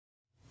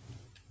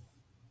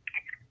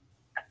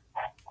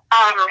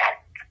Um,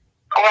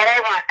 what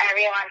I want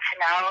everyone to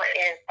know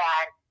is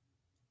that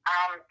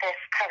this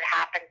could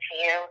happen to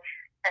you.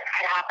 This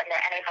could happen to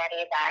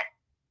anybody that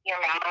you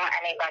know,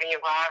 anybody you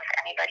love,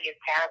 anybody you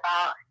care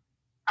about.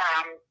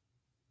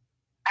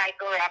 I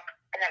grew up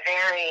in a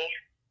very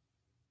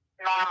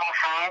normal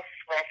house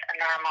with a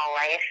normal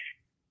life,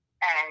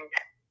 and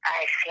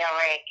I feel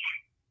like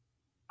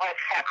what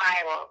set my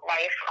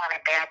life on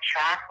a bad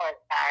track was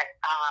that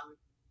on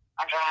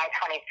July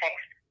 26,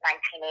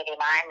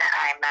 1989,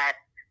 I met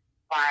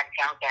Lawrence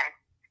Youngkin,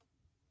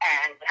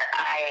 and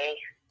I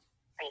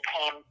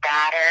became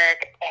battered,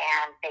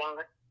 and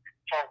things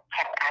just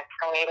kept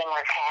escalating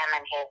with him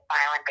and his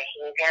violent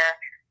behavior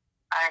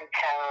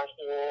until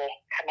he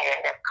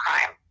committed this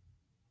crime.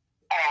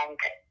 And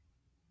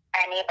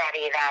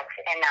anybody that's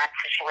in that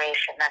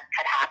situation, that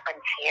could happen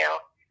to you.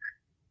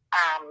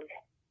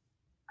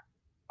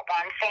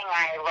 One thing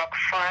I look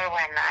for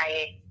when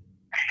I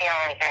feel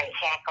like I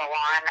can't go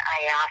on, I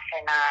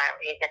often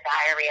read the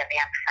diary of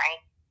Anne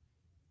Frank,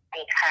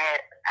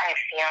 because I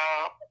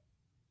feel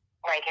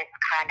like it's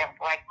kind of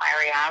like my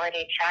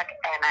reality check,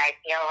 and I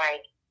feel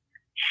like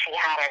she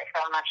had it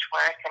so much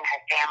worse, and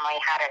her family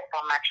had it so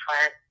much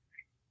worse,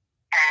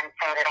 and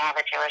so did all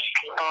the Jewish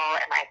people,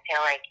 and I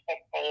feel like if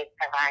they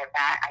survive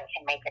that, I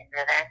can make it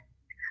through this.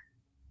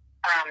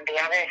 The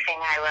other thing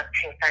I look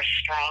to for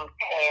strength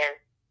is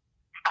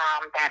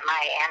that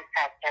my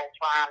ancestors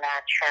were on the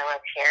Trail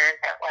of Tears.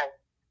 It was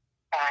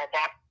the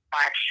death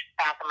march,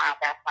 South Mile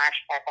Death March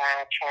that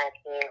the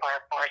Cherokee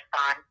were forced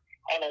on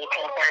in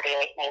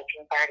 1838 and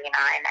 1839,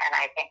 and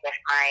I think if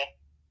my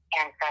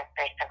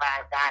ancestors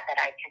survived that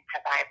I can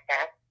survive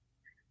this.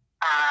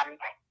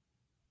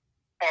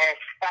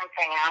 There's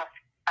something else.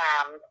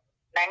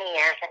 Many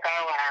years ago,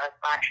 when I was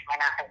watching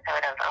an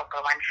episode of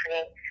Oprah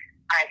Winfrey,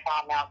 I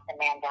saw Nelson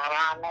Mandela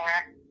on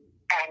there,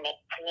 and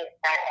he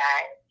said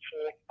that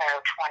he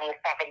served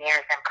 27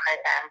 years in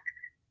prison,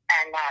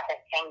 and that the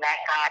thing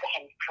that got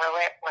him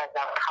through it was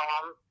a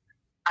poem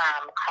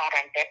called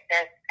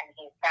Invictus, and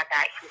he said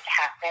that he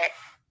kept it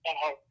in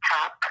his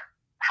top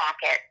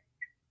pocket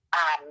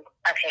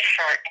of his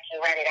shirt, and he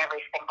read it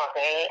every single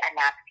day, and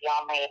that's the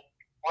only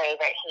way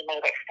that he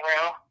made it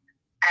through.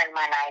 And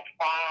when I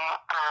saw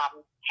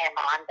him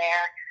on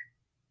there,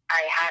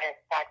 I had a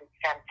sudden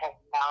sense of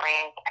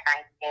knowing, and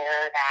I knew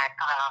that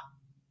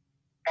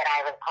that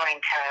I was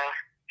going to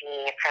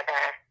be in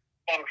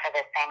for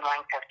the same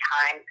length of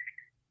time.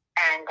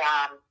 And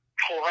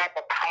he read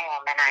the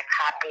poem, and I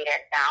copied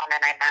it down,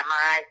 and I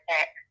memorized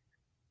it.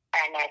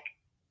 And it,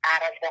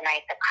 out of the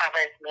night that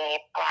covers me,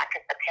 black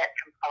as the pit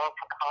from pole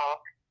to pole,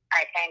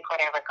 I thank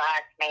whatever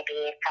gods may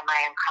be for my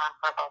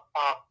incomparable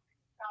soul.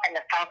 In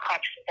the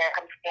fell-clutched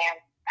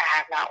circumstance, I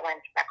have not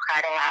winced nor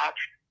cried aloud.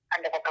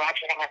 Under the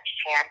bludgeoning of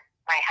chance,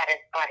 my head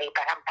is bloody,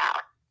 but I'm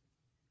bound.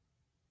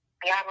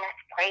 Beyond this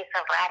place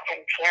of wrath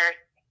and tears,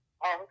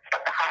 wounds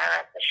with the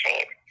horror of the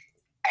shade,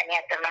 and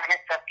yet the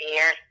menace of the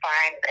years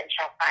finds and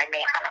shall find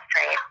me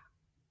unafraid.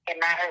 It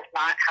matters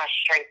not how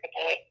straight the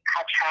gate,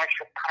 how charged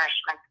with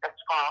punishments the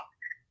scroll.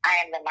 I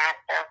am the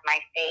master of my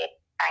fate.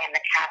 I am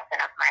the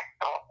captain of my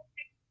soul.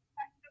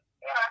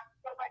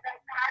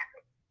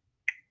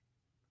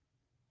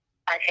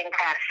 I think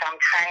that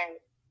sometimes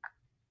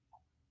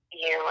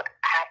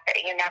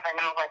you never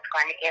know what's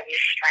going to give you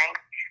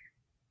strength.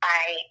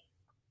 I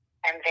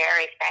am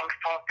very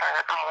thankful for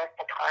all the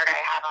support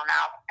I have on the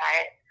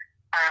outside.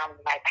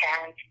 My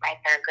parents, my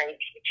third grade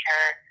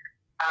teacher,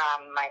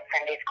 my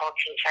Sunday school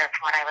teacher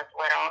from when I was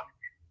little,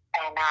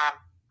 and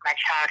my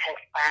childhood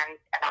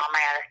friends, and all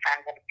my other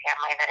friends and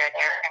family that are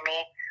there for me.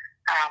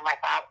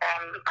 Without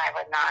them, I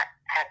would not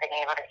have been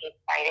able to keep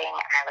fighting,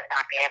 and I would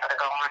not be able to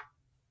go on.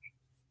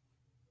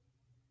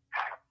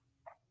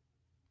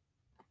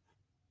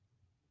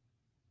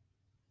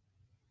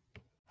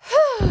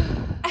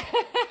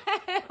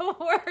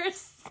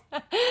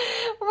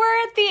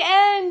 We're at the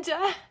end.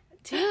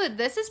 Dude,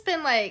 this has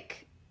been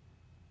like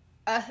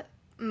a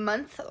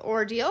month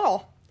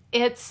ordeal.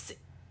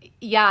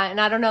 Yeah, and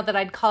I don't know that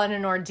I'd call it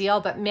an ordeal,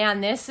 but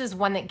man, this is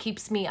one that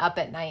keeps me up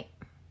at night.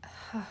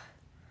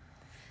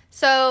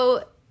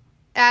 So,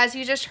 as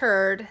you just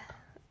heard,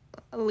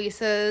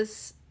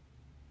 Lisa's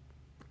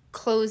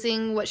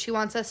closing what she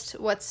wants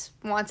wants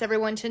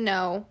everyone to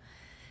know.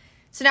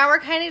 So now we're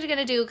kind of going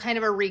to do kind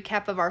of a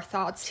recap of our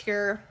thoughts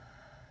here.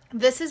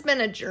 This has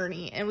been a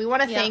journey, and we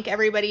want to thank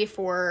everybody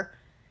for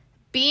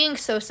being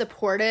so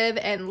supportive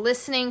and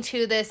listening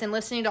to this and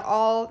listening to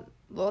all,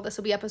 well, this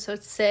will be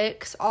episode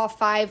 6, all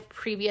 5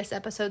 previous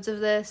episodes of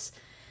this.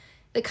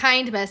 The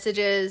kind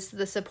messages,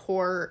 the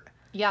support.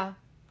 Yeah.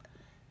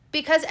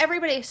 Because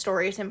everybody's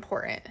story is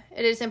important.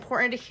 It is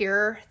important to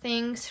hear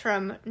things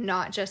from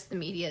not just the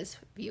media's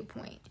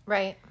viewpoint.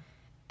 Right.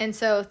 And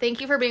so thank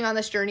you for being on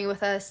this journey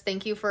with us.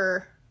 Thank you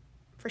for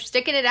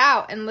sticking it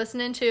out and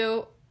listening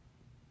to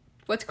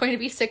what's going to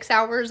be 6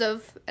 hours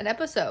of an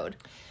episode.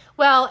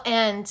 Well,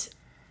 and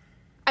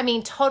I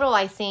mean, total,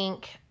 I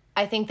think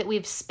that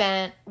we've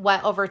spent,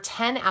 over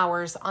 10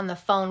 hours on the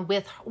phone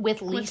with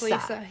Lisa. With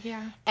Lisa,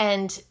 yeah.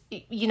 And,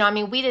 I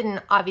mean, we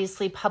didn't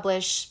obviously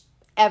publish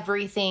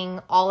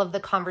everything, all of the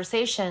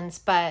conversations,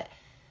 but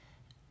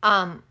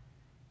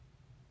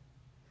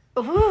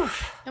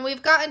oof. And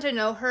we've gotten to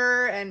know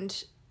her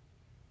and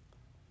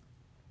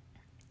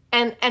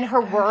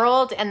her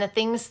world and the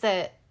things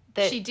that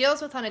she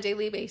deals with on a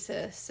daily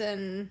basis.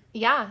 And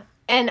yeah.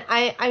 And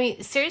I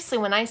mean, seriously,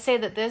 when I say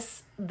that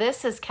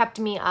this has kept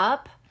me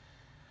up,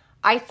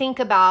 I think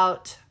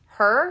about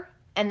her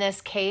and this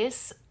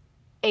case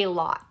a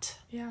lot.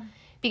 Yeah.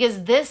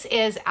 Because this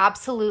is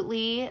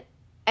absolutely,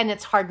 and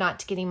it's hard not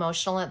to get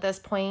emotional at this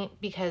point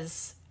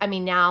because, I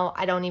mean, now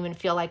I don't even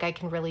feel like I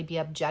can really be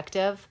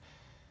objective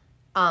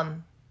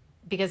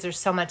because there's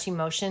so much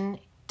emotion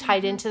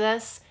tied into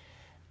this.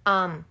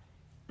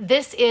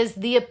 This is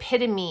the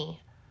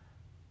epitome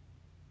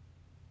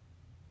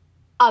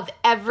of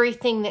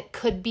everything that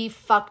could be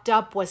fucked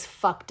up was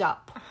fucked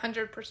up.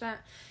 100%.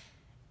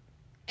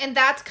 And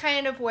that's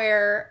kind of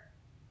where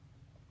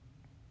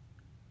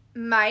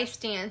my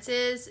stance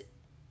is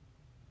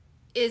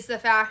the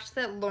fact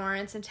that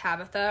Lawrence and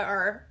Tabitha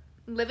are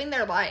living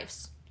their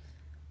lives.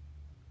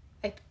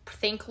 I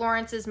think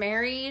Lawrence is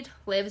married,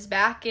 lives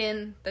back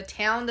in the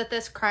town that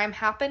this crime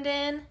happened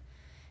in.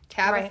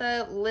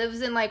 Tabitha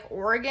lives in like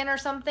Oregon or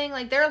something.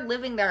 Like they're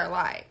living their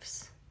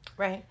lives.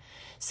 Right.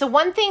 So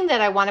one thing that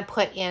I want to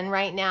put in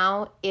right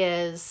now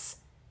is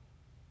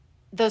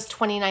those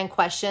 29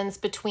 questions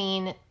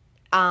between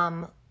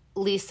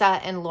Lisa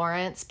and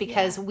Lawrence,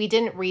 because we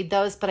didn't read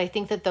those, but I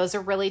think that those are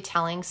really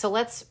telling. So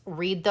let's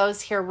read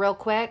those here real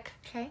quick.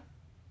 Okay.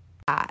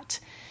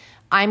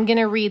 I'm going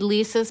to read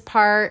Lisa's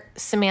part.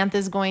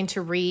 Samantha's going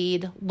to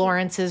read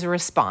Lawrence's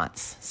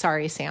response.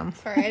 Sorry, Sam.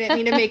 Sorry, I didn't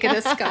mean to make a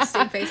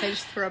disgusting face. I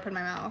just threw up in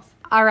my mouth.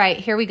 All right,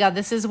 here we go.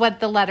 This is what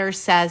the letter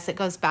says. It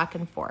goes back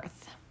and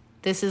forth.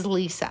 This is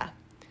Lisa.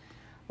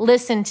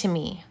 Listen to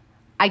me.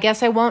 I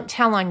guess I won't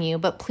tell on you,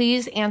 but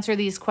please answer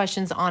these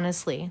questions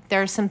honestly.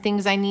 There are some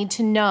things I need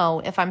to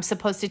know if I'm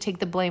supposed to take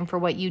the blame for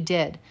what you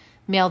did.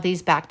 Mail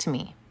these back to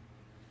me.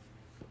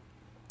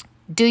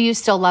 Do you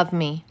still love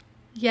me?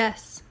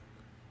 Yes.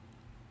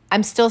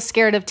 I'm still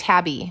scared of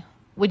Tabby.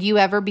 Would you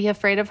ever be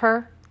afraid of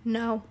her?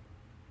 No.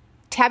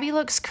 Tabby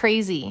looks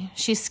crazy.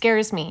 She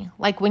scares me,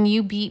 like when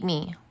you beat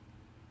me.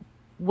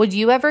 Would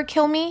you ever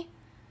kill me?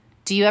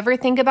 Do you ever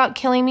think about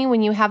killing me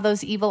when you have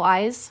those evil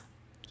eyes?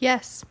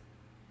 Yes.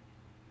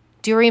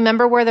 Do you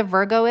remember where the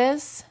Virgo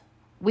is?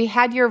 We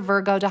had your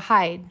Virgo to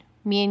hide,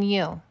 me and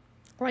you.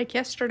 Like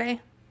yesterday.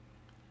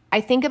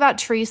 I think about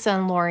Teresa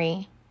and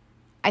Lori.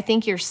 I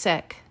think you're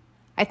sick.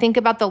 I think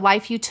about the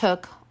life you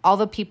took, all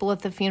the people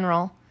at the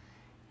funeral,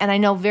 and I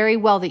know very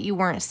well that you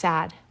weren't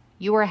sad.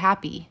 You were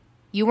happy.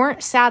 You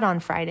weren't sad on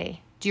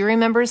Friday. Do you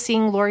remember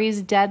seeing Lori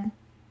dead?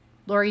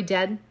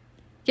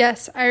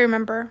 Yes, I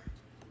remember.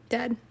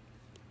 Dead.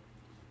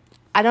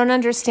 I don't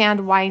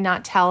understand why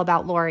not tell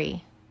about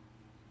Lori.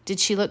 Did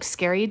she look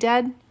scary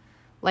dead?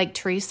 Like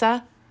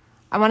Teresa?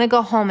 I want to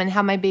go home and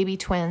have my baby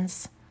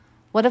twins.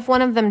 What if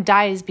one of them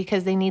dies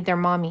because they need their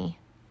mommy?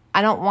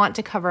 I don't want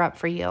to cover up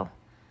for you.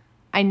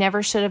 I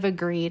never should have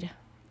agreed.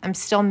 I'm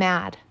still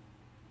mad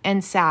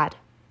and sad.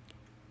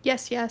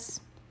 Yes.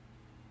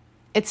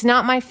 It's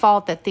not my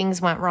fault that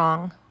things went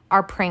wrong.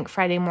 Our prank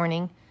Friday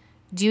morning.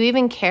 Do you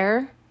even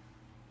care?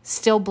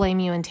 Still blame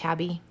you and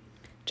Tabby.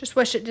 Just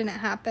wish it didn't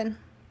happen.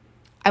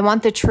 I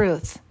want the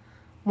truth.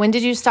 When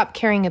did you stop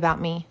caring about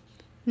me?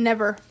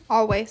 Never.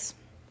 Always.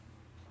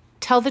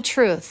 Tell the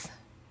truth.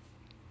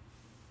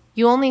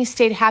 You only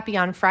stayed happy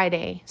on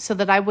Friday so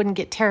that I wouldn't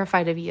get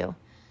terrified of you.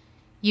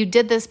 You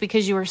did this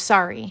because you were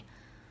sorry.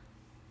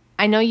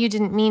 I know you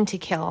didn't mean to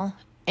kill,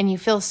 and you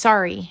feel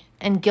sorry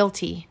and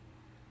guilty.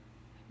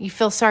 You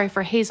feel sorry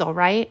for Hazel,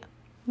 right?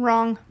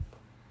 Wrong.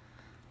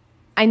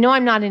 I know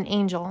I'm not an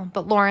angel,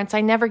 but Lawrence,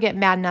 I never get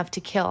mad enough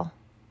to kill.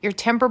 Your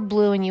temper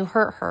blew and you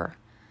hurt her.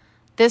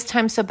 This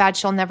time so bad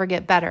she'll never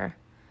get better.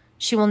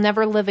 She will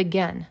never live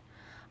again.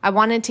 I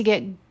wanted to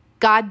get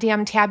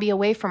goddamn Tabby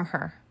away from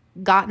her.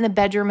 Got in the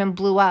bedroom and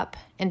blew up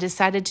and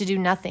decided to do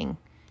nothing.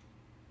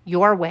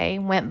 Your way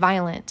went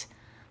violent.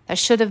 That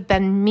should have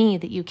been me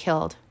that you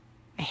killed.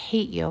 I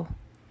hate you.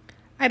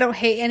 I don't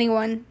hate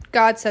anyone.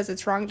 God says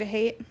it's wrong to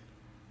hate.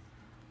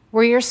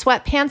 Were your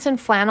sweatpants and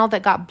flannel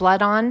that got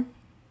blood on?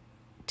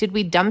 Did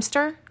we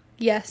dumpster?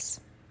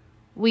 Yes.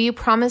 Will you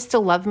promise to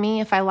love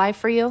me if I lie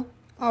for you?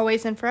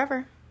 Always and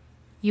forever.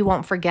 You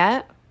won't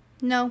forget?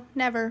 No,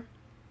 never.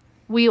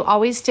 Will you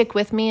always stick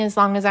with me as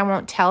long as I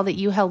won't tell that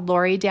you held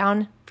Lori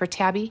down for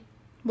Tabby?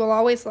 We'll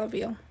always love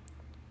you.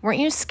 Weren't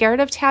you scared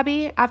of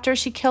Tabby after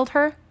she killed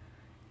her?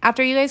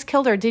 After you guys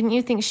killed her, didn't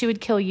you think she would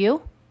kill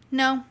you?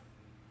 No.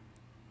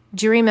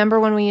 Do you remember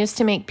when we used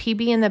to make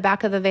PB in the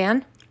back of the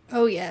van?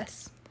 Oh,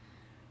 yes.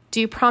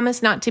 Do you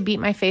promise not to beat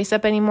my face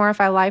up anymore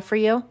if I lie for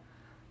you?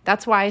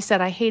 That's why I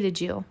said I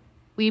hated you.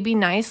 Will you be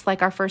nice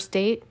like our first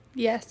date?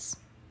 Yes.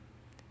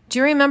 Do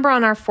you remember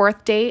on our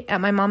fourth date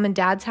at my mom and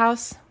dad's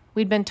house?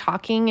 We'd been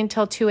talking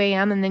until 2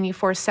 a.m. and then you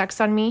forced sex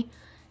on me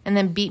and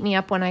then beat me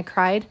up when I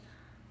cried.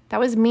 That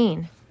was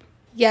mean.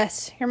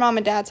 Yes, your mom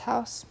and dad's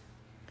house.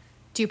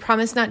 Do you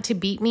promise not to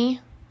beat me?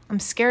 I'm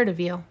scared of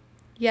you.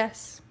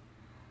 Yes.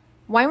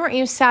 Why weren't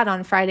you sad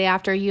on Friday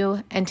after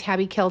you and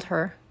Tabby killed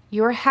her?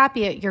 You were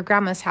happy at your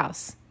grandma's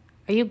house.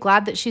 Are you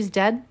glad that she's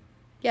dead?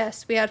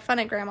 Yes, we had fun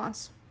at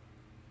Grandma's.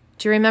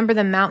 Do you remember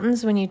the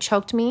mountains when you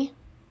choked me?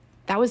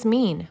 That was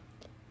mean.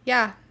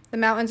 Yeah, the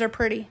mountains are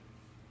pretty.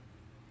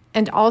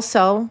 And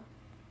also,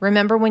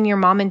 remember when your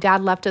mom and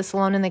dad left us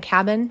alone in the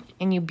cabin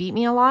and you beat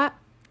me a lot?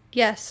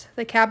 Yes,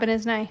 the cabin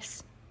is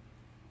nice.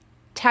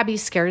 Tabby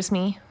scares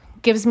me,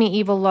 gives me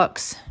evil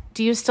looks.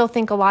 Do you still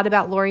think a lot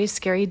about Lori's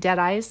scary dead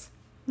eyes?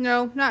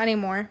 No, not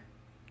anymore.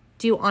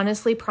 Do you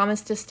honestly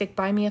promise to stick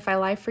by me if I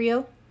lie for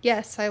you?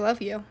 Yes, I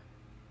love you.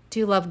 Do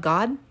you love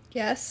God?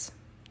 Yes.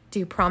 Do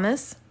you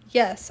promise?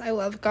 Yes, I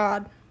love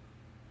God.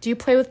 Do you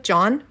play with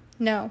John?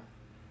 No.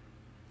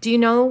 Do you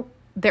know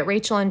that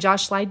Rachel and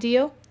Josh lied to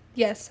you?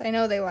 Yes, I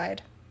know they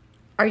lied.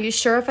 Are you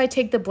sure if I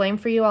take the blame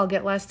for you, I'll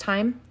get less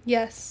time?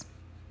 Yes.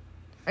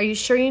 Are you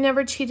sure you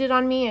never cheated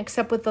on me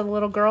except with the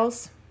little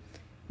girls?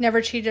 Never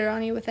cheated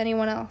on you with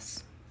anyone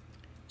else.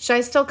 Should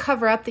I still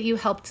cover up that you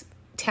helped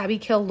Tabby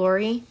kill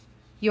Lori?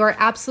 You are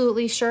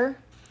absolutely sure?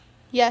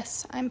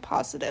 Yes, I'm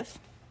positive.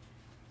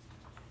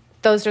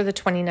 Those are the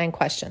 29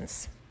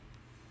 questions.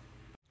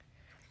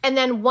 And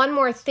then one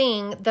more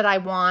thing that I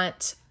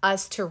want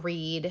us to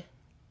read,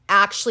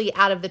 actually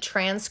out of the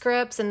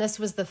transcripts, and this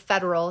was the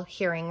federal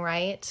hearing,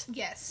 right?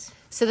 Yes.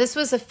 So this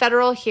was a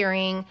federal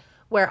hearing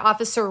where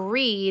Officer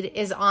Reed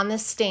is on the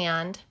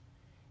stand,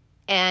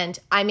 and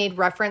I made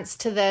reference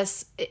to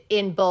this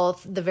in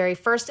both the very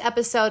first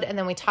episode, and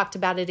then we talked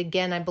about it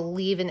again, I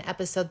believe, in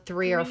episode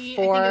 3 or 4. I think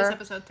it was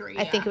episode 3,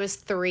 I think it was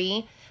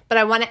 3. But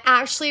I want to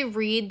actually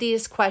read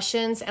these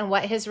questions and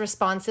what his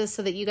response is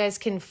so that you guys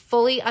can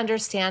fully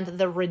understand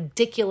the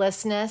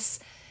ridiculousness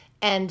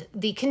and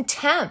the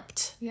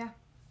contempt. Yeah.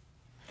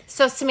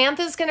 So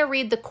Samantha's going to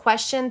read the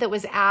question that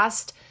was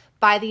asked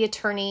by the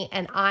attorney,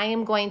 and I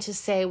am going to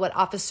say what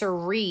Officer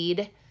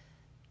Reed,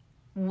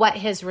 what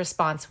his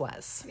response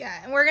was. Yeah,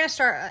 and we're going to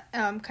start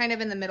kind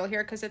of in the middle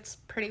here because it's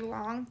pretty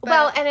long.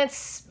 Well, and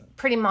it's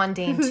pretty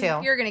mundane too.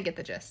 You're going to get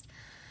the gist.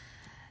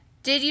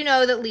 Did you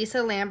know that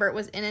Lisa Lambert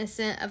was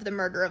innocent of the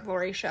murder of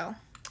Lori Show?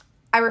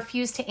 I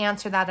refuse to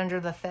answer that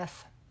under the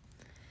 5th.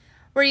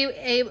 Were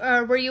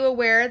you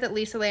aware that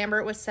Lisa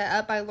Lambert was set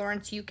up by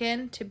Lawrence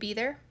Yukin to be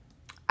there?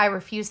 I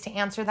refuse to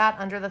answer that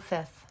under the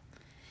 5th.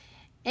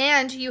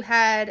 And you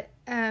had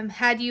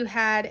you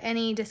had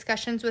any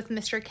discussions with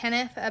Mr.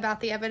 Kenneth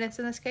about the evidence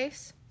in this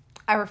case?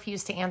 I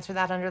refuse to answer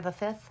that under the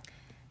 5th.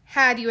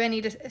 Had you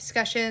any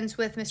discussions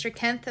with Mr.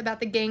 Kent about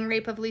the gang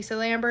rape of Lisa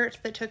Lambert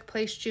that took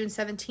place June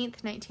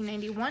 17th,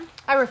 1991?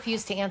 I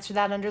refuse to answer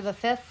that under the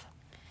 5th.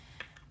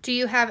 Did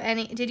you have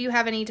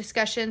any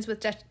discussions with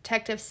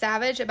Detective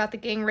Savage about the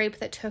gang rape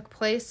that took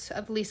place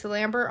of Lisa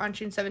Lambert on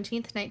June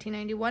 17th,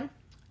 1991?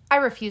 I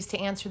refuse to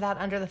answer that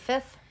under the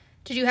 5th.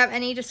 Did you have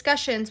any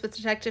discussions with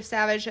Detective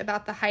Savage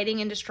about the hiding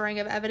and destroying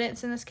of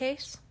evidence in this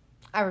case?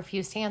 I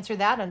refuse to answer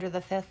that under the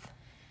 5th.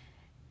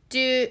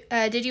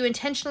 Did you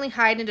intentionally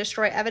hide and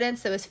destroy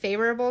evidence that was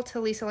favorable to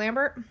Lisa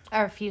Lambert?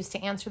 I refuse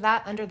to answer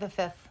that under the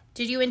 5th.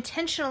 Did you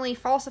intentionally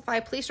falsify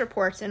police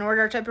reports in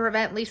order to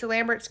prevent Lisa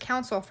Lambert's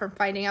counsel from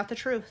finding out the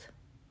truth?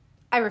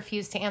 I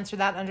refuse to answer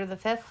that under the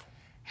 5th.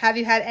 Have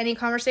you had any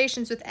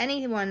conversations with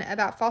anyone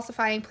about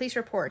falsifying police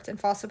reports and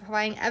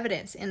falsifying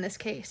evidence in this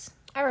case?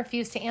 I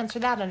refuse to answer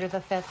that under the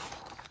 5th.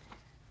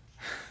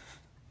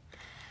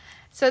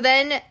 So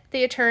then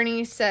the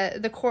attorney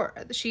said,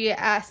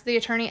 the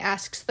attorney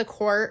asks the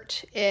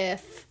court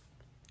if,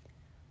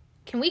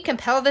 can we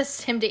compel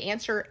him to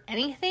answer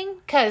anything?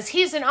 Because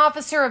he's an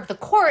officer of the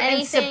court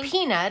Anything? and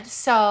subpoenaed,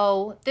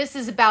 so this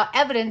is about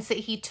evidence that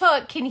he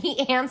took. Can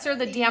he answer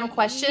the damn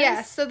questions?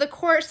 Yes. So the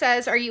court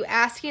says, are you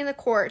asking the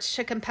court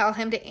to compel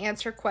him to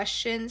answer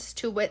questions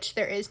to which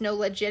there is no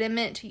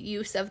legitimate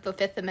use of the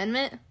Fifth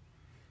Amendment?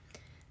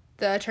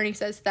 The attorney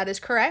says that is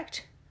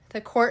correct.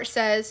 The court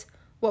says,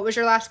 what was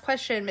your last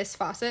question, Miss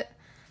Fawcett?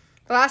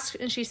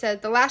 She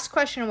said, the last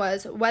question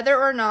was whether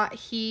or not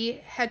he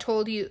had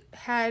told you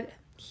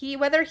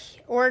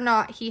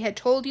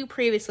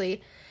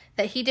previously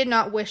that he did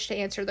not wish to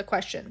answer the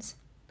questions.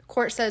 The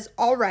court says,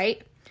 all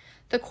right.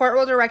 The court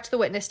will direct the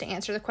witness to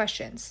answer the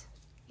questions.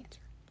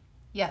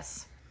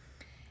 Yes.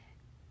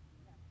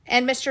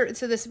 And this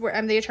is where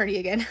I'm the attorney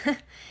again.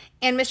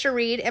 And Mr.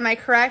 Reed, am I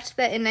correct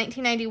that in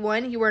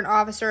 1991 you were an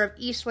officer of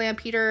East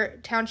Lampeter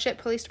Township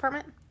Police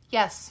Department?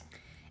 Yes.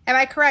 Am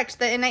I correct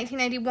that in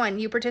 1991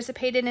 you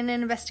participated in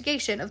an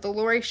investigation of the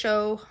Lori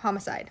Show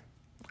homicide?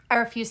 I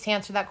refuse to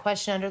answer that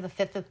question under the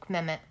Fifth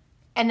Amendment.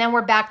 And then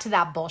we're back to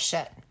that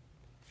bullshit.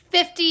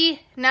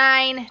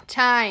 59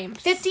 times.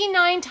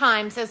 59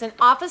 times as an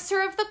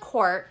officer of the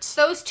court.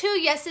 Those 2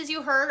 yeses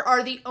you heard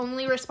are the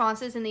only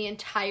responses in the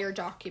entire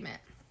document.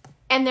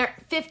 And there are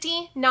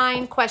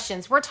 59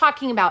 questions. We're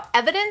talking about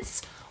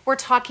evidence. We're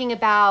talking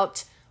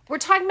about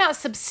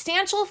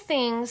substantial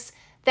things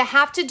that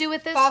have to do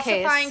with this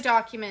Falsifying case.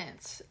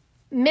 documents.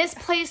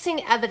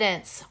 Misplacing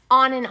evidence,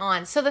 on and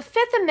on. So the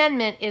Fifth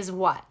Amendment is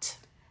what?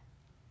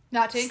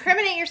 Not to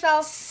incriminate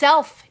yourself.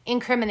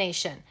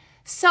 Self-incrimination.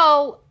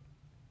 So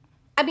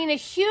I mean, a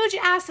huge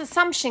ass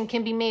assumption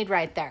can be made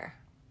right there.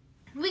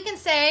 We can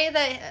say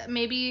that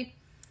maybe,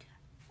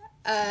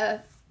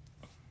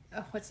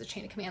 what's the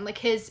chain of command? Like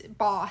his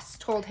boss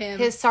told him.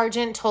 His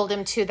sergeant told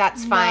him to,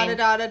 that's fine.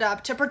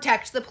 To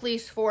protect the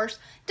police force.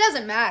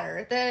 Doesn't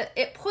matter.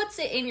 It puts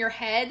it in your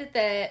head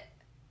that,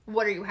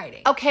 what are you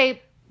hiding?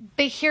 Okay,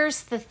 but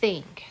here's the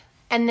thing.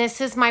 And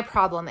this is my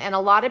problem. And a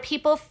lot of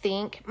people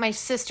think, my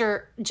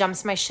sister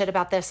jumps my shit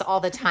about this all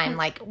the time.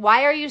 Like,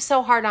 why are you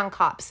so hard on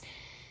cops?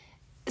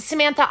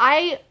 Samantha,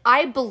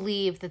 I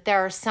believe that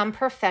there are some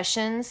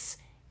professions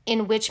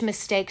in which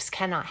mistakes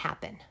cannot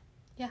happen.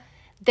 Yeah.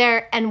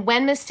 And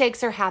when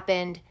mistakes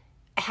happen,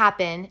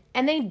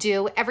 and they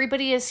do,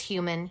 everybody is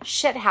human.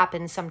 Shit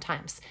happens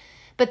sometimes.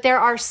 But there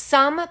are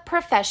some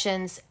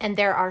professions and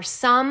there are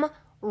some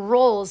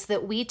roles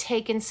that we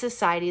take in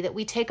society, that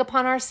we take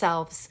upon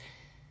ourselves,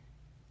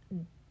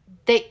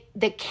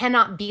 that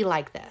cannot be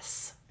like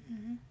this.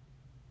 Mm-hmm.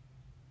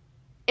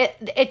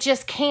 It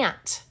just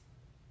can't.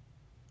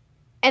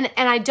 And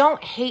I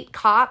don't hate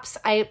cops.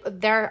 I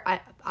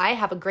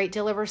have a great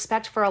deal of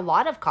respect for a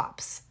lot of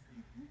cops.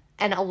 Mm-hmm.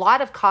 And a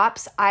lot of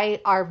cops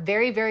are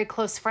very, very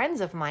close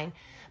friends of mine.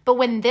 But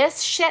when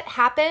this shit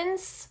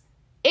happens,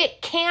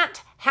 it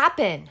can't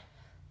happen.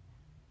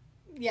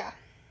 Yeah.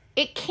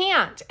 It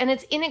can't. And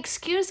it's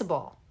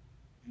inexcusable.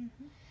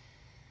 Mm-hmm.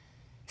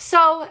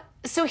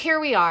 So here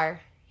we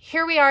are.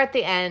 Here we are at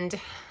the end.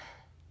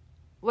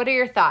 What are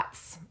your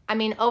thoughts? I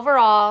mean,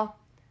 overall,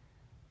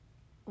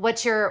 what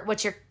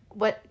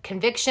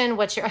conviction,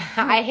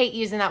 I hate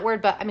using that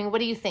word, but I mean, what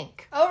do you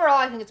think? Overall,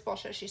 I think it's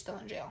bullshit. She's still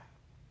in jail.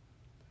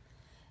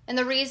 And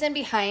the reason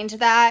behind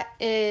that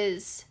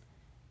is,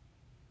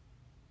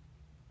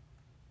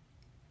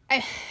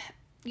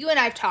 you and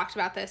I have talked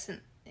about this,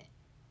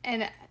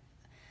 and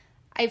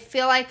I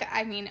feel like,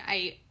 I mean,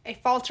 I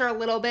falter a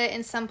little bit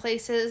in some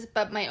places,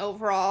 but my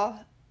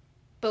overall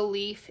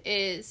belief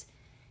is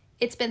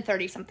it's been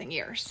 30-something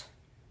years.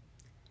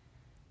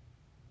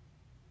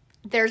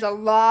 There's a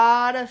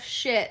lot of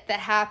shit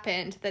that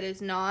happened that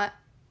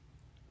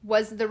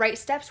was the right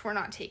steps were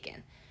not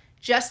taken.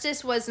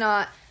 Justice was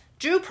not,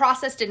 due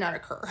process did not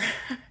occur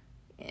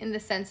in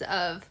the sense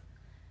of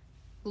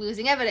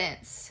losing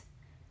evidence,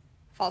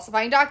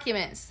 falsifying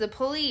documents, the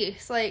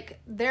police, like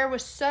there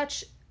was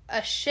such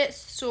a shit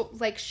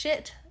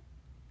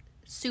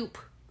soup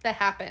that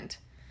happened,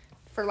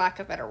 for lack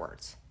of better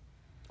words.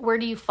 Where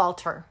do you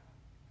falter?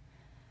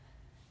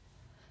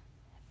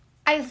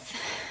 I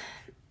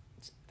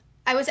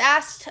was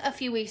asked a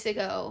few weeks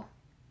ago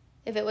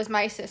if it was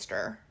my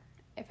sister,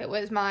 if it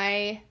was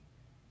my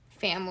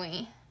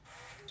family,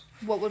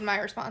 what would my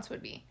response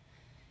would be.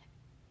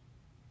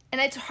 And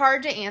it's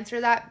hard to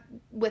answer that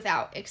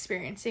without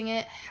experiencing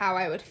it, how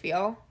I would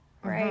feel,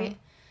 right? Mm-hmm.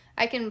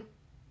 I can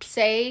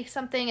say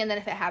something, and then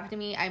if it happened to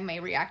me, I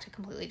may react a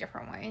completely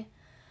different way.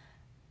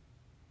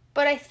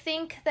 But I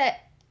think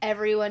that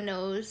everyone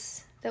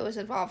knows that was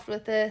involved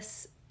with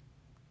this.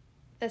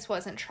 This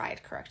wasn't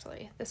tried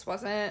correctly. This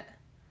wasn't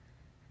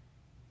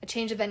a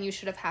change of venue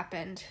should have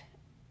happened.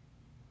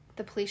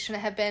 The police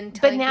shouldn't have been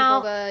telling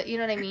people to, you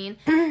know what I mean?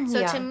 So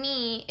yeah. To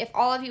me, if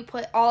all of you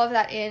put all of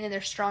that in and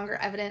there's stronger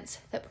evidence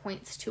that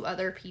points to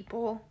other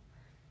people,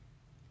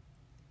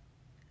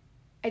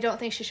 I don't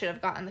think she should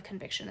have gotten the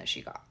conviction that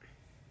she got.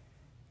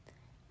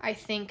 I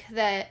think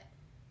that,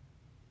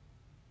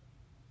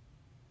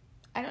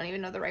 I don't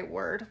even know the right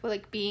word, but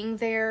like being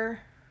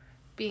there,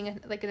 being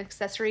like an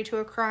accessory to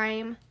a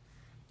crime,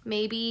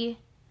 maybe.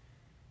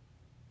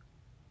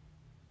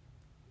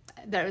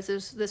 This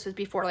was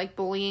before like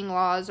bullying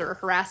laws or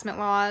harassment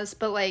laws,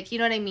 but like, you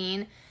know what I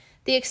mean?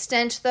 The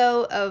extent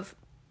though of,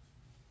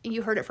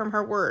 you heard it from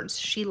her words,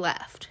 she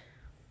left.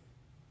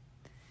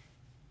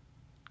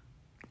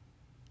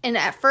 And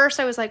at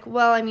first I was like,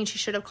 well, I mean, she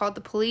should have called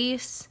the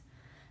police.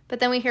 But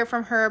then we hear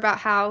from her about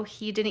how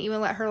he didn't even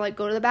let her like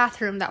go to the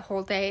bathroom that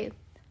whole day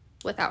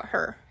without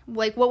her.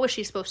 Like, what was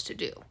she supposed to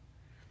do?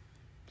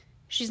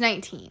 She's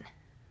 19.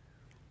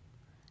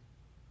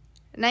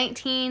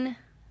 19.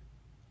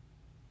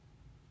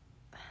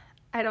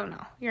 I don't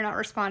know. You're not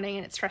responding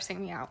and it's stressing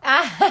me out.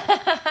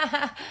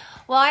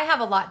 Well, I have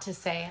a lot to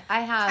say.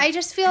 I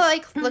just feel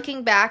like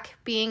looking back,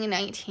 being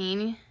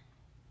 19,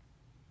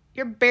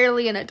 you're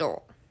barely an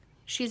adult.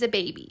 She's a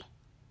baby.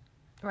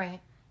 Right.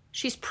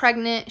 She's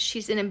pregnant.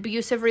 She's in an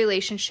abusive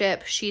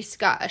relationship. She's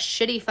got a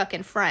shitty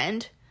fucking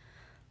friend.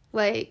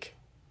 Like,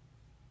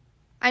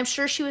 I'm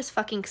sure she was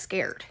fucking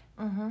scared.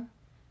 Mm-hmm.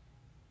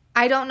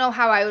 I don't know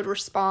how I would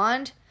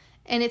respond.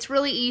 And it's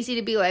really easy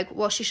to be like,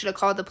 well, she should have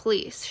called the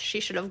police. She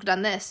should have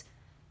done this.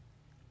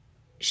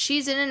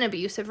 She's in an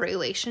abusive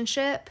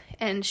relationship.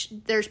 And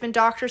there's been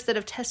doctors that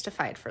have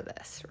testified for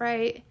this,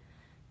 right?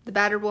 The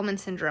battered woman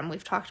syndrome.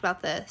 We've talked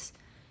about this.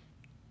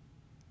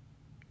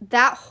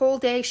 That whole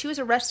day, she was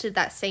arrested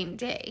that same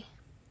day.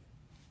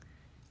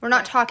 We're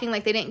not talking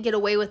like they didn't get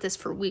away with this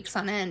for weeks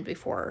on end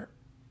before.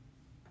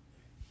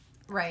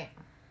 Right.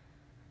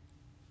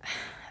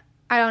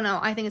 I don't know.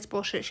 I think it's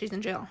bullshit. She's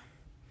in jail.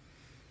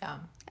 Yeah.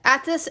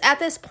 At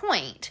this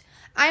point,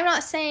 I'm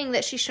not saying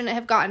that she shouldn't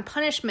have gotten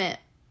punishment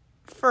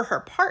for her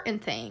part in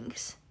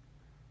things.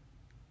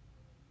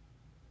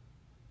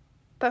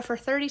 But for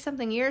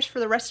 30-something years, for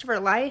the rest of her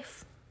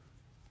life,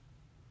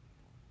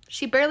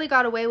 she barely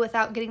got away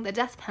without getting the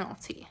death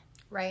penalty.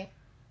 Right.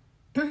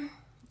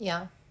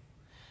 Yeah.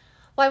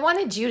 Well, I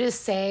wanted you to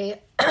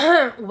say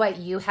what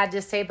you had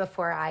to say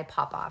before I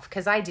pop off,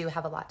 because I do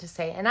have a lot to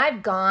say. And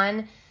I've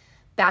gone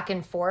back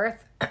and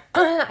forth.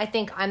 I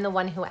think I'm the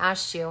one who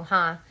asked you,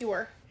 huh? You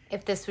were.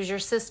 If this was your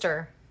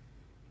sister.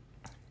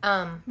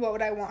 What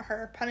would I want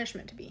her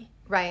punishment to be?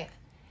 Right.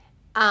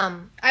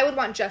 I would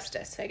want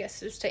justice, I guess,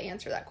 just to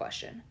answer that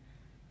question.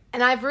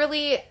 And I've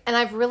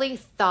really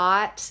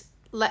thought,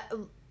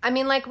 I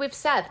mean, like we've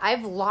said,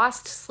 I've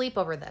lost sleep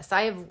over this.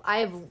 I've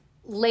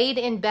laid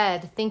in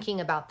bed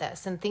thinking about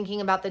this and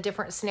thinking about the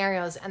different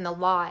scenarios and the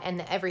law and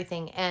the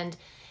everything. And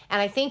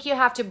I think you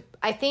have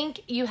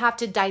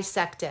to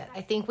dissect it.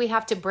 I think we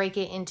have to break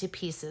it into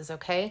pieces.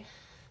 Okay.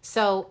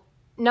 So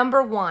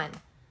number one,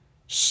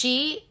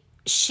 she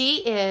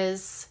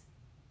is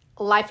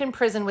life in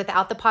prison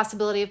without the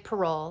possibility of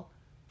parole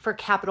for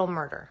capital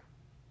murder.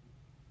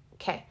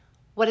 Okay.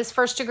 What is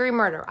first degree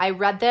murder? I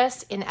read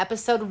this in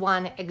episode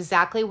 1,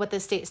 exactly what the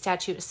state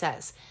statute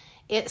says.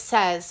 It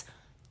says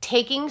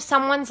taking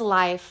someone's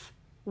life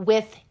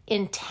with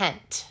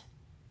intent,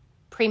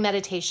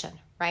 premeditation,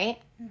 right?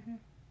 Mm-hmm.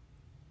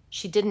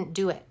 She didn't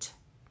do it.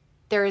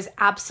 There is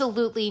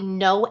absolutely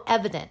no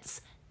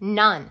evidence,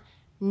 none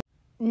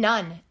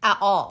at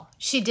all.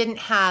 She didn't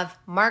have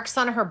marks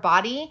on her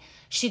body.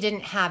 She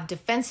didn't have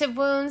defensive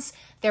wounds.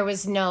 There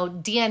was no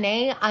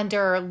DNA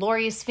under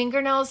Lori's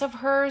fingernails of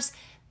hers.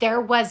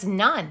 There was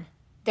none.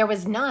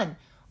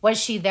 Was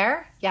she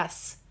there?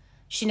 Yes.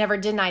 She never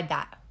denied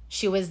that.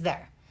 She was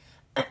there.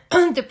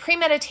 The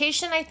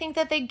premeditation, I think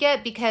that they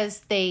get because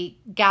they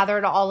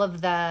gathered all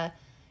of the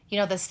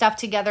stuff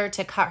together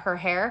to cut her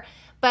hair.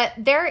 But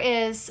there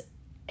is,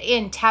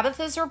 in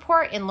Tabitha's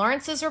report, in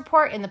Lawrence's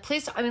report, in the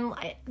police,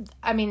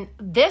 I mean,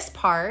 this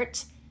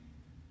part,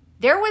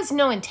 there was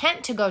no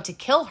intent to go to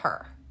kill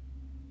her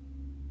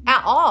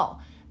at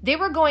all. They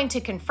were going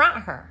to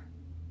confront her,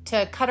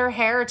 to cut her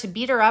hair, or to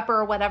beat her up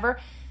or whatever.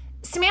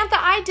 Samantha,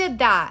 I did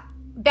that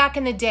back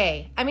in the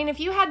day. I mean, if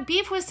you had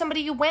beef with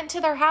somebody, you went to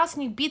their house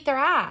and you beat their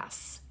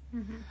ass.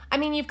 Mm-hmm. I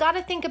mean, you've got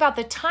to think about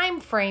the time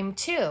frame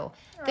too.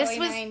 This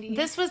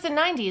was the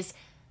 90s.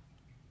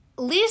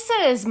 Lisa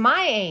is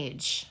my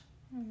age.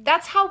 Mm-hmm.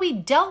 That's how we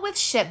dealt with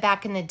shit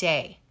back in the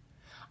day.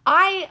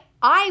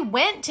 I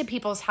went to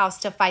people's house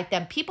to fight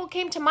them. People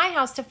came to my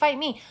house to fight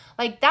me.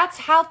 Like, that's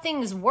how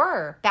things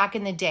were back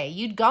in the day.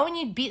 You'd go and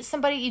you'd beat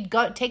somebody, you'd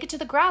go take it to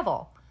the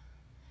gravel.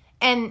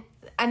 And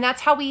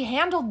that's how we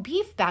handled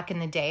beef back in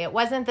the day. It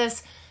wasn't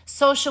this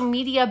social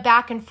media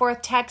back and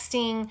forth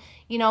texting,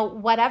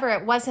 whatever.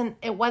 It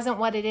wasn't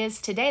what it is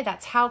today.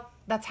 That's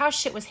how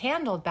shit was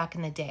handled back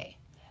in the day.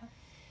 Yeah.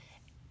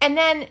 And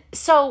then,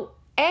 so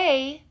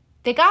they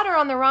got her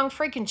on the wrong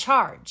freaking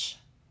charge.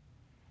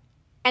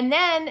 And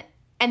then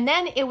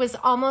it was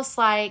almost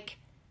like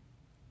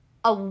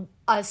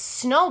a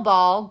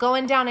snowball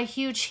going down a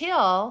huge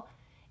hill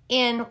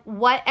in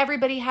what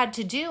everybody had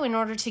to do in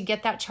order to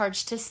get that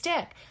charge to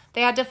stick. They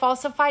had to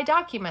falsify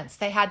documents.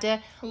 They had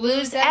to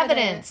lose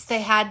evidence.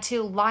 They had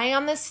to lie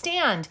on the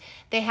stand.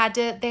 They had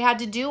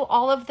to do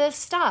all of this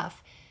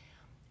stuff.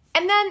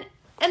 And then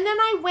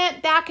I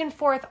went back and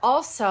forth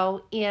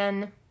also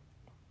in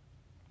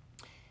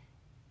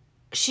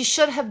she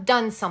should have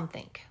done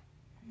something.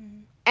 Mm-hmm.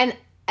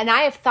 And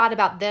I have thought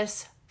about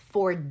this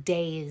for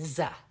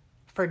days.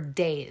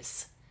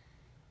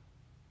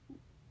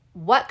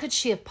 What could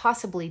she have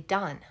possibly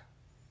done?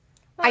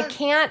 Well,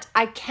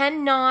 I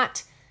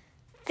cannot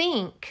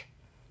think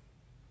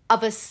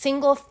of a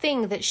single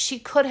thing that she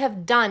could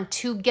have done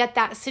to get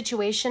that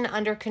situation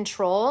under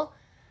control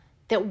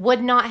that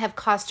would not have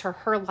cost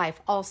her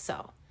life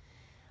also.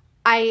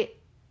 I'm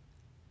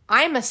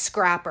a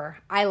scrapper.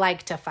 I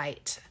like to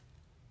fight.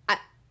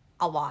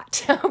 A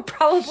lot.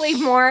 probably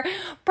more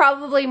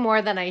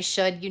than I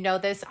should. You know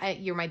this.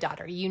 You're my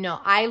daughter.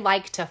 I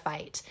like to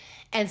fight.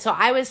 And so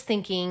I was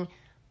thinking,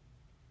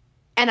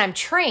 and I'm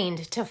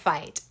trained to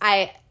fight.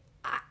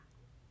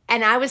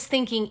 And I was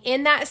thinking,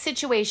 in that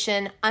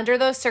situation, under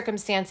those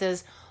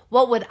circumstances,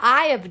 what would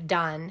I have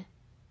done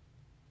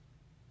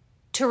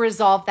to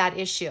resolve that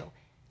issue?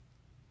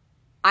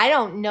 I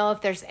don't know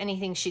if there's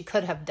anything she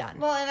could have done.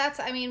 Well,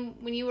 and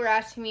when you were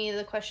asking me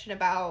the question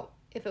about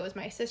if it was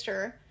my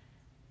sister,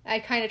 I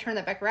kind of turned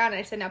that back around and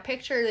I said, now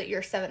picture that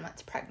you're 7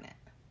 months pregnant.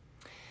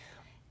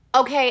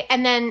 Okay,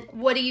 and then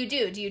what do?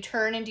 Do you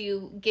turn and do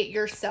you get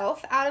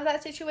yourself out of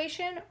that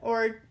situation?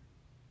 Or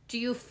do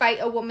you fight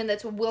a woman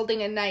that's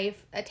wielding a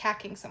knife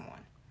attacking someone?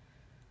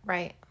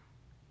 Right.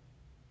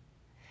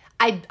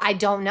 I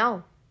don't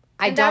know.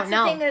 That's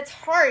the thing that's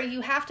hard.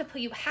 You have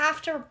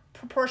to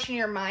proportion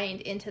your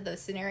mind into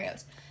those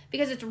scenarios.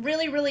 Because it's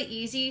really, really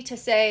easy to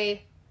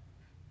say,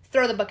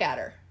 throw the book at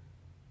her.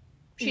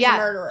 She's a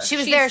murderer. She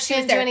was there. She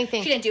didn't do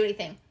anything. She didn't do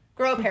anything.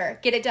 Grow a pair.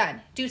 Get it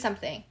done. Do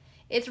something.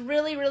 It's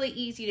really, really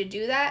easy to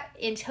do that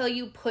until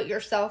you put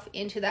yourself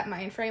into that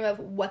mind frame of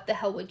what the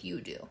hell would you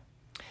do?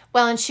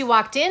 Well, and she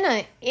walked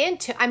into,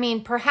 I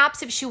mean,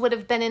 perhaps if she would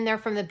have been in there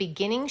from the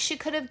beginning, she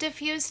could have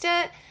diffused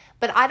it.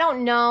 But I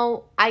don't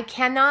know. I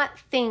cannot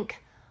think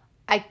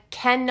of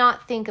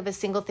a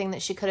single thing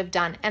that she could have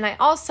done. And I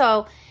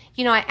also,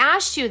 I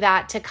asked you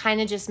that to kind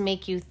of just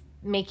make you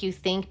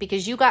think,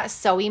 because you got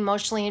so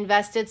emotionally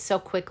invested so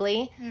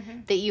quickly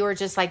that you were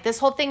just like, this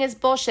whole thing is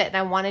bullshit. And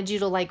I wanted you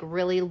to like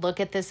really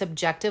look at this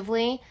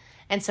objectively.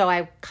 And so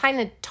I kind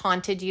of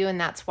taunted you, and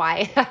that's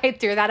why I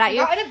threw that at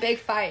you. We got in a big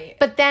fight.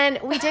 But then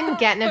we didn't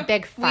get in a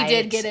big fight. We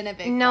did get in a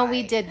big fight. No,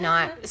 we did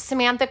not.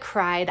 Samantha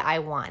cried. I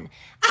won.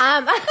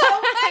 Oh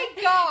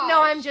my God.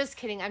 No, I'm just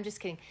kidding. When I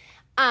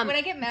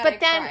get mad, I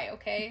cry,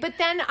 okay? But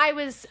then I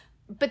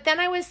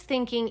was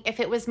thinking,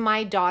 if it was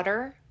my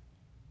daughter,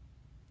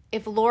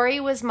 if Lori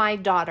was my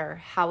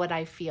daughter, how would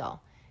I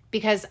feel?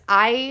 Because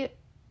I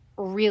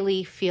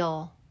really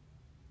feel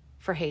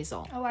for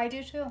Hazel. Oh, I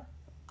do too.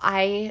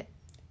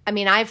 I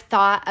mean, I've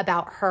thought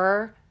about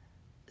her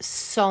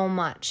so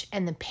much,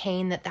 and the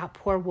pain that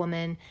poor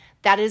woman,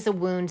 that is a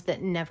wound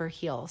that never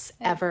heals,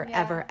 ever.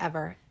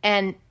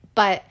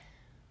 But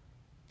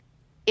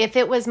if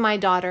it was my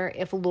daughter,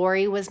 if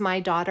Lori was my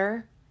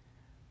daughter,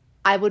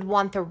 I would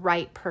want the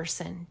right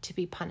person to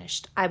be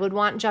punished. I would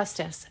want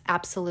justice,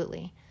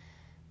 absolutely.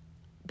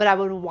 But I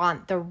would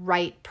want the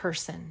right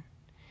person.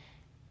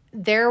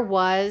 There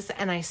was,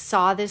 and I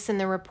saw this in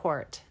the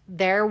report,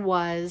 there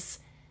was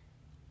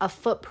a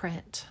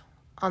footprint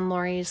on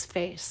Lori's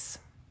face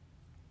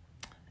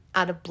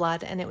out of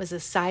blood, and it was a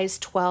size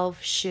 12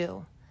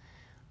 shoe.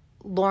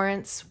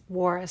 Lawrence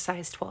wore a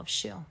size 12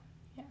 shoe.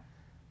 Yeah.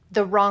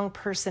 The wrong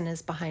person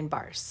is behind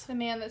bars. The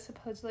man that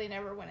supposedly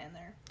never went in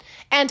there.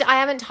 And I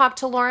haven't talked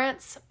to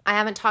Lawrence. I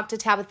haven't talked to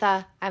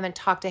Tabitha. I haven't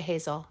talked to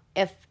Hazel.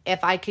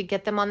 If I could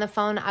get them on the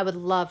phone, I would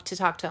love to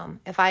talk to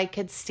them. If I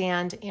could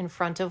stand in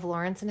front of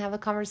Lawrence and have a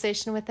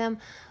conversation with him,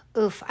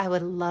 I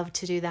would love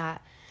to do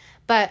that.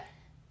 But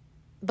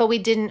we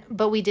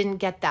didn't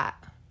get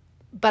that.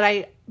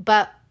 But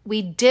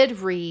we did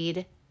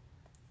read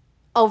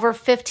over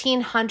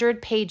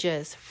 1,500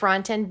 pages,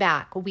 front and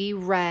back. We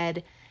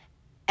read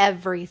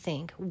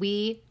everything.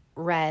 We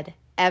read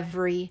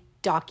every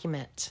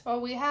document. Oh,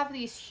 we have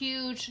these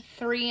huge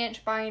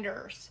 3-inch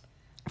binders.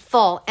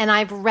 Full. And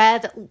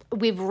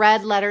we've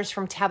read letters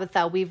from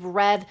Tabitha.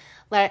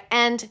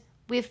 And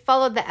we've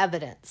followed the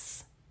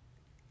evidence.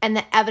 And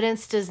the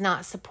evidence does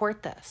not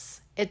support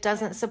this. It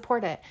doesn't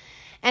support it.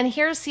 And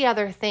here's the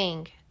other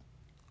thing.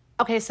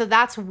 Okay, so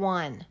that's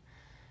 1.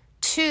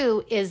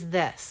 2 is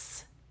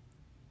this.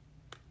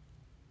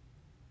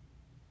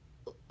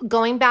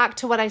 Going back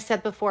to what I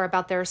said before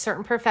about there are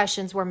certain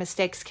professions where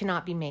mistakes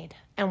cannot be made.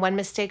 And when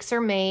mistakes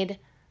are made,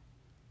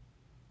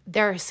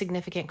 there are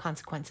significant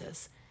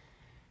consequences.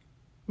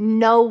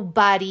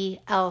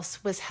 Nobody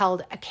else was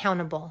held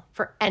accountable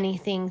for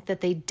anything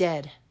that they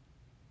did.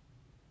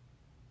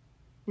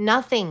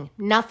 Nothing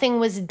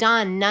was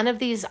done. None of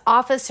these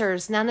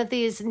officers,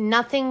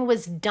 nothing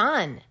was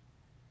done.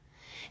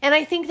 And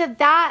I think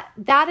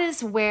that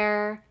is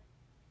where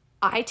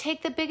I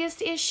take the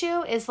biggest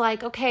issue is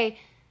like, okay,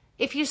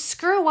 if you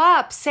screw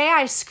up, say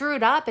I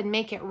screwed up and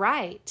make it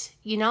right.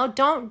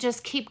 Don't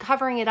just keep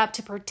covering it up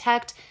to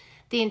protect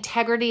the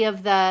integrity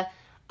of the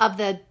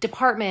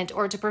department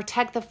or to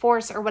protect the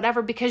force or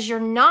whatever, because you're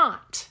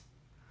not.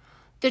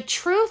 The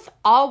truth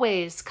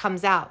always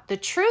comes out. The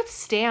truth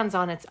stands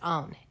on its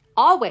own,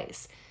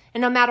 always. And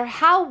no matter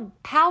how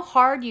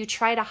hard you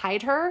try to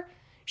hide her,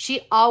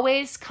 she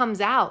always comes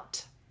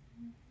out.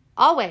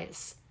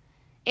 Always.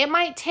 It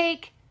might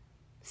take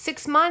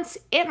 6 months.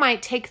 It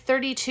might take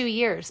 32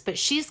 years, but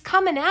she's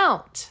coming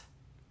out.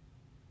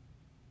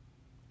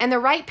 And the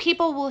right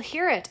people will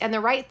hear it, and the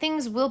right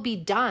things will be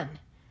done.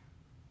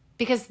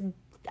 Because,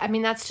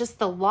 that's just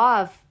the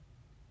law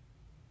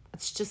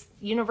it's just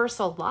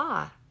universal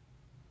law.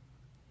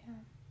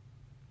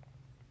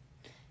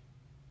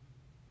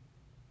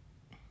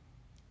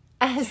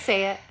 I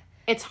say it.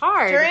 It's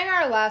hard. During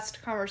our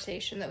last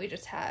conversation that we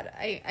just had,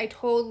 I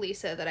told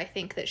Lisa that I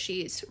think that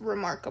she's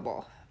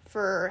remarkable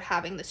for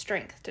having the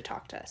strength to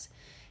talk to us.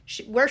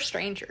 We're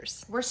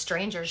strangers.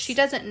 She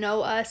doesn't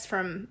know us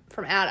from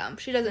Adam.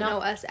 She doesn't know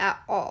us at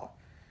all.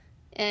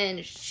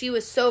 And she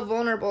was so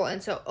vulnerable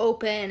and so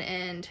open.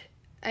 And,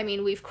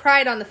 we've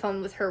cried on the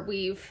phone with her.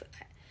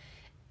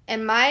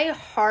 And my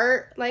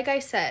heart, like I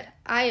said,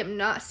 I am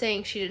not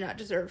saying she did not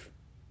deserve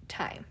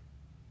time.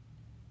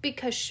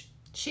 Because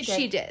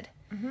she did.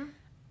 Mm-hmm.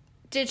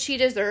 Did she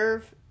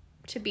deserve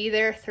to be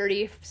there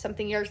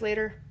 30-something years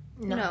later?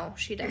 No,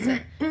 she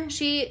doesn't.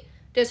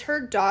 Does her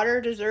daughter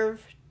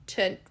deserve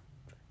to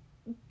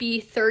be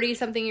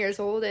 30-something years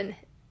old and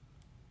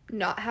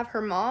not have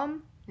her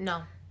mom?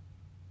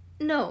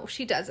 No,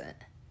 she doesn't.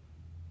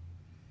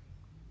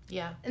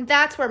 Yeah. And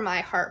that's where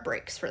my heart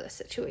breaks for the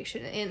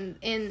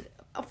situation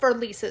for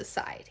Lisa's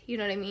side. You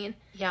know what I mean?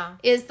 Yeah.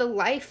 Is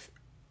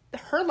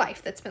her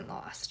life that's been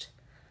lost.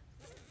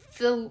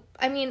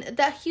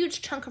 That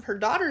huge chunk of her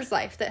daughter's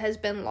life that has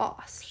been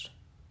lost.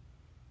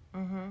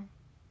 Mm-hmm.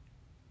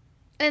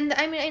 And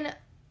I mean,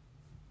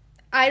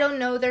 I don't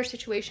know their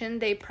situation.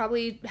 They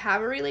probably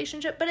have a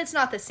relationship, but it's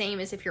not the same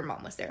as if your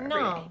mom was there every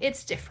day.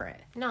 It's different.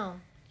 No.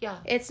 Yeah.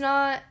 It's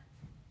not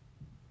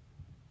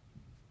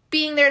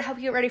being there to help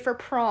you get ready for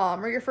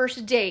prom or your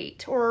first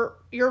date or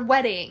your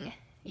wedding.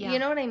 Yeah. You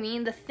know what I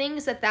mean? The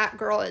things that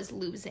girl is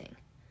losing.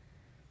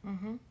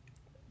 Mm-hmm.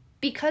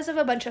 Because of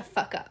a bunch of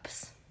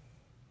fuck-ups.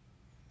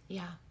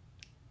 Yeah.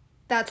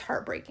 That's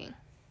heartbreaking.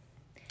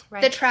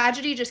 Right. The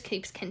tragedy just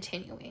keeps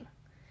continuing.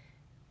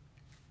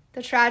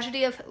 The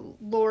tragedy of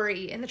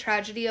Lori and the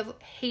tragedy of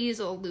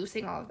Hazel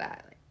losing all of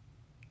that.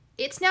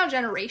 It's now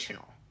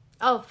generational.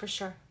 Oh, for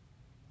sure.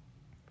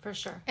 For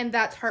sure. And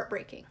that's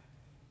heartbreaking.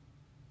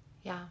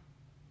 Yeah.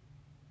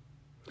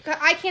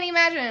 I can't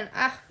imagine.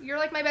 You're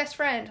like my best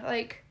friend.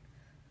 Like,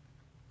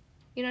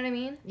 you know what I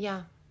mean?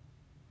 Yeah.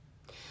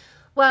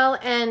 Well,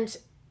 and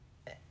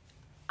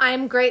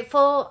I'm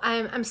grateful.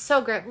 I'm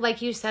so grateful.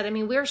 Like you said, I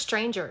mean, we're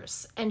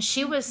strangers. And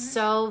she was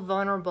so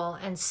vulnerable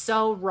and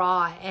so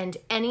raw. And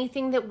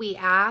anything that we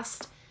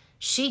asked,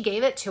 she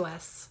gave it to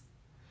us.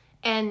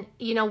 And,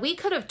 you know, we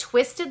could have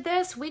twisted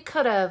this. We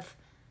could have...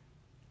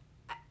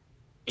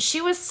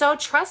 She was so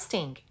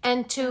trusting.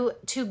 And to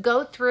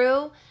go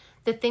through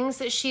the things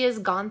that she has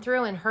gone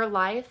through in her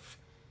life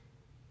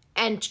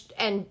and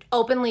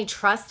openly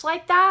trust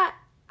like that...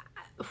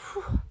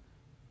 Whew,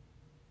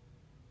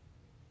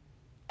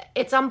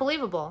 it's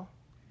unbelievable.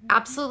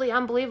 Absolutely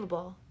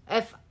unbelievable.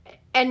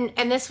 And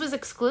this was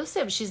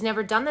exclusive. She's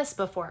never done this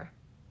before.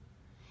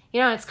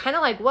 You know, it's kind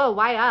of like, whoa,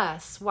 why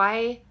us?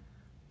 Why?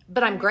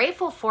 But I'm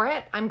grateful for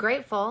it. I'm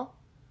grateful.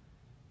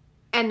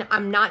 And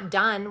I'm not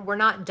done. We're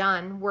not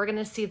done. We're going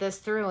to see this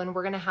through and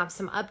we're going to have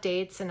some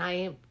updates. And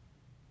I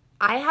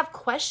have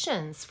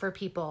questions for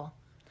people.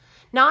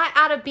 Not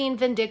out of being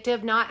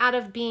vindictive, not out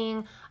of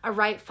being a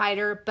right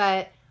fighter,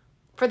 but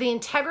for the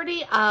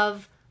integrity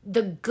of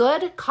the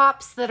good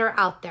cops that are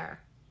out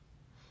there,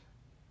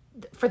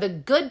 for the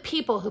good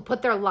people who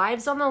put their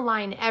lives on the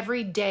line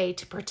every day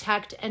to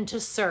protect and to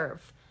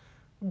serve.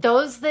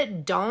 Those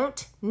that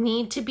don't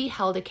need to be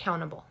held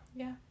accountable.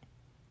 Yeah.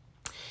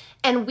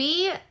 And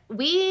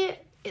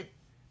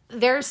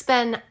there's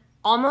been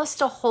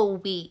almost a whole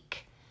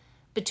week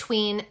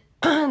between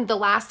the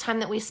last time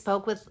that we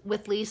spoke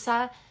with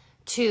Lisa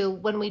to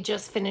when we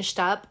just finished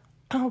up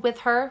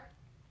with her.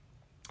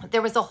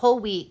 There was a whole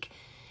week.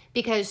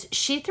 Because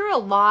she threw a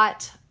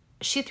lot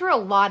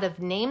of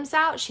names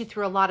out. She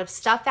threw a lot of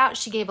stuff out.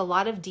 She gave a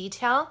lot of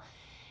detail.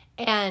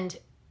 And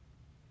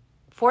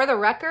for the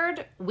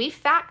record, we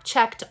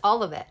fact-checked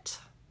all of it.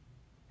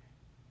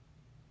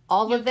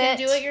 All of it.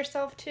 You can do it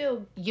yourself,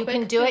 too. You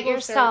can do it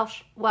yourself.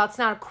 Search. Well, it's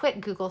not a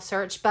quick Google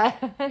search, but...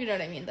 You know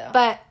what I mean, though.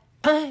 But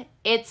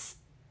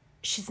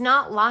she's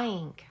not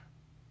lying.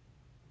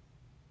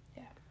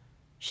 Yeah.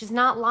 She's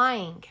not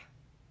lying.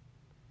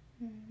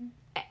 Mm-hmm.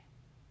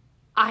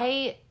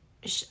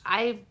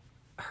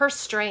 Her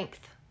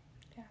strength.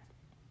 Yeah.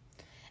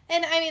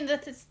 And I mean,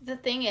 the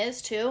thing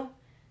is too,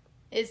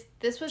 is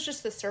this was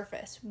just the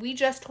surface. We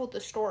just told the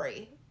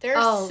story.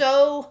 There's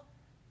so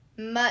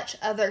much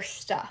other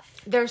stuff.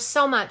 There's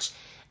so much.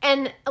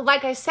 And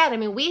like I said, I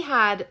mean, we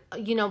had,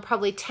 you know,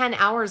 probably 10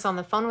 hours on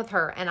the phone with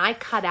her and I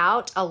cut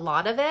out a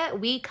lot of it.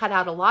 We cut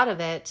out a lot of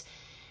it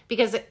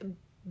because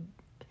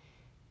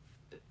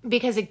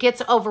it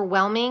gets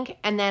overwhelming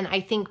and then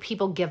I think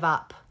people give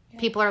up. Yeah.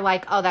 People are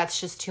like, oh,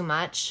 that's just too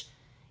much.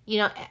 You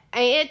know,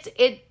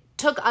 it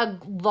took a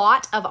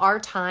lot of our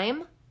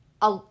time.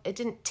 It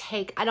didn't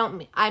take,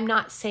 I'm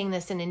not saying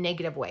this in a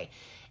negative way.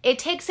 It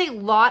takes a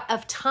lot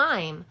of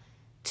time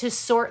to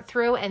sort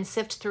through and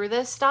sift through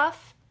this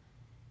stuff.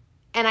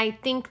 And I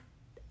think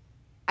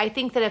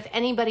that if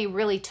anybody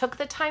really took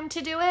the time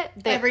to do it,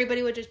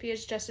 everybody would just be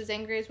just as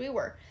angry as we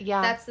were.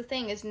 Yeah. That's the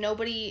thing is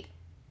nobody,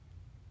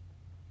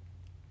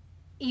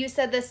 you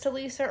said this to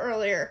Lisa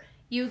earlier,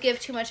 you give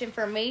too much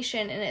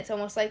information and it's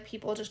almost like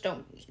people just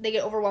they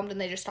get overwhelmed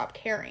and they just stop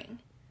caring.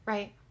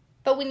 Right.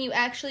 But when you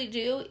actually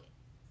do,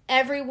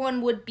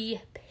 everyone would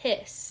be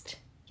pissed.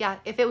 Yeah.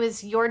 If it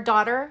was your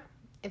daughter,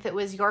 if it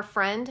was your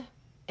friend,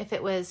 if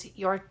it was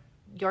your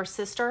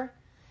sister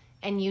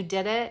and you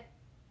did it,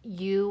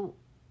 you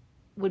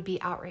would be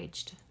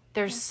outraged.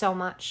 There's so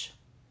much.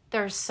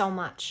 There's so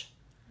much.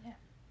 Yeah.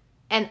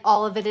 And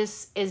all of it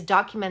is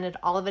documented.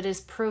 All of it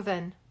is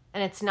proven.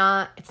 And it's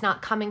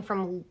not coming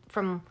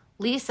from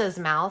Lisa's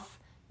mouth,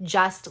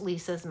 just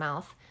Lisa's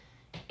mouth.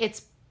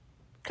 It's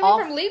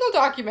coming from legal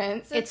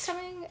documents. It's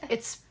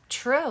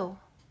true.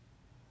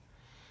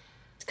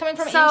 It's coming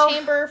from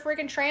in-chamber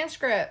freaking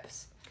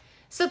transcripts.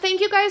 So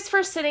thank you guys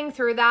for sitting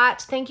through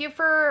that. Thank you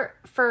for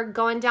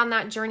going down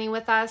that journey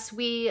with us.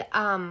 We're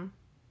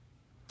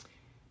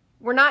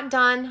not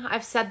done.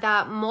 I've said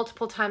that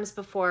multiple times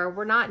before.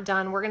 We're not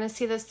done. We're going to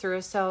see this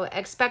through. So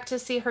expect to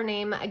see her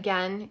name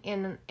again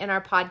in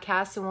our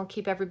podcast, and we'll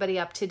keep everybody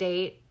up to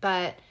date.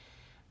 But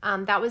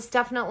that was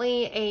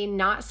definitely a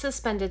not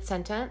suspended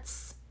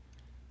sentence.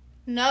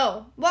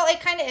 No. Well, it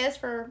kind of is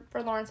for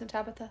Lawrence and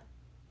Tabitha.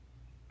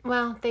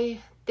 Well, they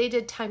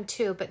did time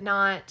too, but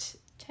not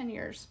 10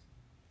 years.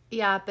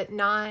 Yeah, but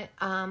not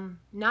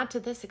to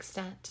this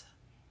extent.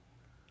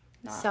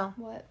 Not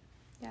what?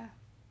 Yeah.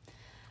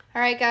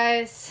 All right,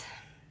 guys.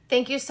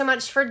 Thank you so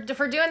much for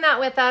doing that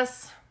with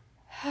us.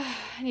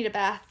 I need a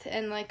bath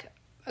and like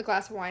a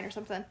glass of wine or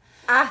something.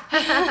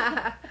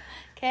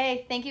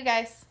 Okay, thank you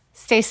guys.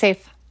 Stay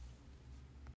safe.